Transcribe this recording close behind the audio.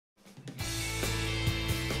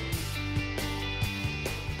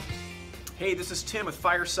Hey, this is Tim with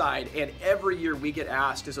Fireside, and every year we get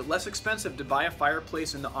asked, is it less expensive to buy a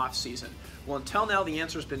fireplace in the off-season? Well, until now the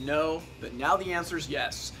answer's been no, but now the answer is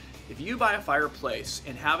yes. If you buy a fireplace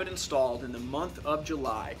and have it installed in the month of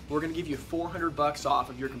July, we're going to give you $400 off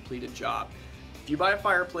of your completed job. If you buy a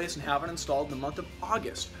fireplace and have it installed in the month of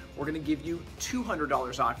August, we're going to give you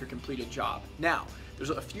 $200 off your completed job. Now, there's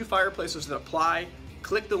a few fireplaces that apply.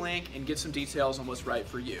 Click the link and get some details on what's right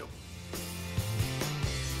for you.